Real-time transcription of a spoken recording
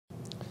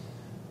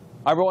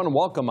Hi everyone,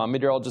 welcome. I'm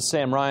meteorologist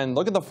Sam Ryan.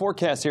 Look at the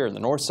forecast here in the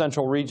north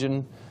central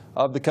region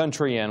of the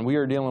country, and we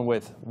are dealing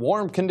with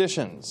warm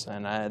conditions,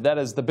 and that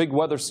is the big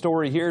weather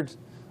story here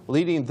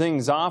leading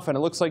things off, and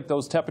it looks like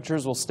those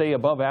temperatures will stay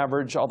above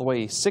average all the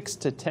way 6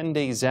 to 10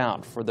 days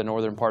out for the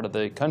northern part of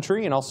the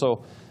country and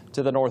also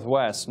to the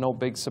northwest. No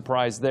big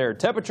surprise there.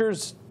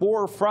 Temperatures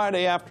for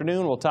Friday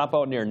afternoon will top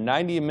out near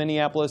 90 in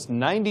Minneapolis,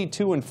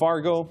 92 in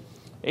Fargo,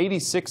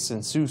 86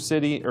 in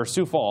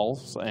Sioux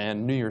Falls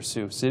and New Year's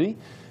Sioux City.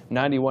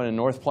 91 in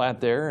North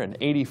Platte there, and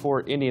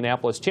 84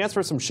 Indianapolis. Chance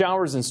for some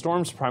showers and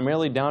storms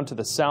primarily down to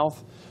the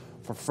south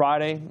for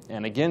Friday.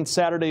 And again,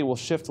 Saturday will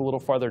shift a little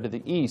farther to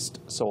the east,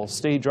 so we'll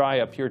stay dry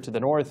up here to the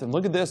north. And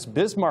look at this,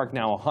 Bismarck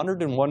now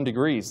 101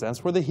 degrees.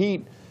 That's where the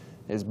heat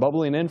is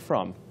bubbling in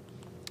from.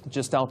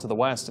 Just out to the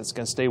west, it's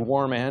going to stay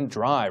warm and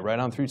dry right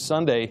on through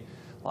Sunday.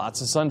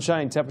 Lots of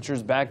sunshine,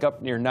 temperatures back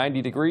up near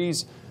 90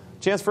 degrees.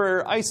 Chance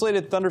for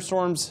isolated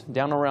thunderstorms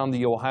down around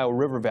the Ohio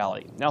River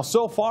Valley. Now,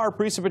 so far,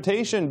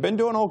 precipitation been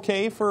doing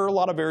okay for a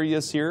lot of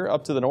areas here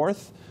up to the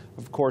north.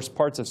 Of course,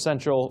 parts of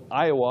central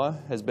Iowa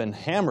has been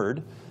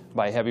hammered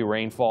by heavy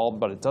rainfall,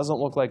 but it doesn't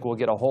look like we'll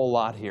get a whole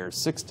lot here.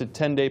 6 to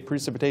 10 day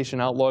precipitation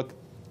outlook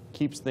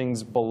keeps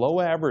things below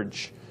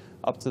average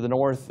up to the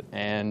north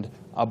and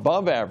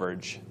above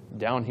average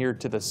down here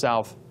to the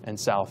south and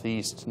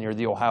southeast near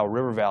the Ohio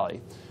River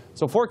Valley.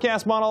 So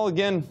forecast model,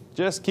 again,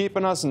 just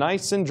keeping us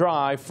nice and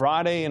dry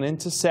Friday and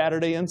into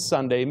Saturday and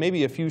Sunday.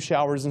 Maybe a few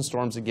showers and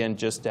storms again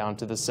just down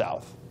to the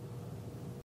south.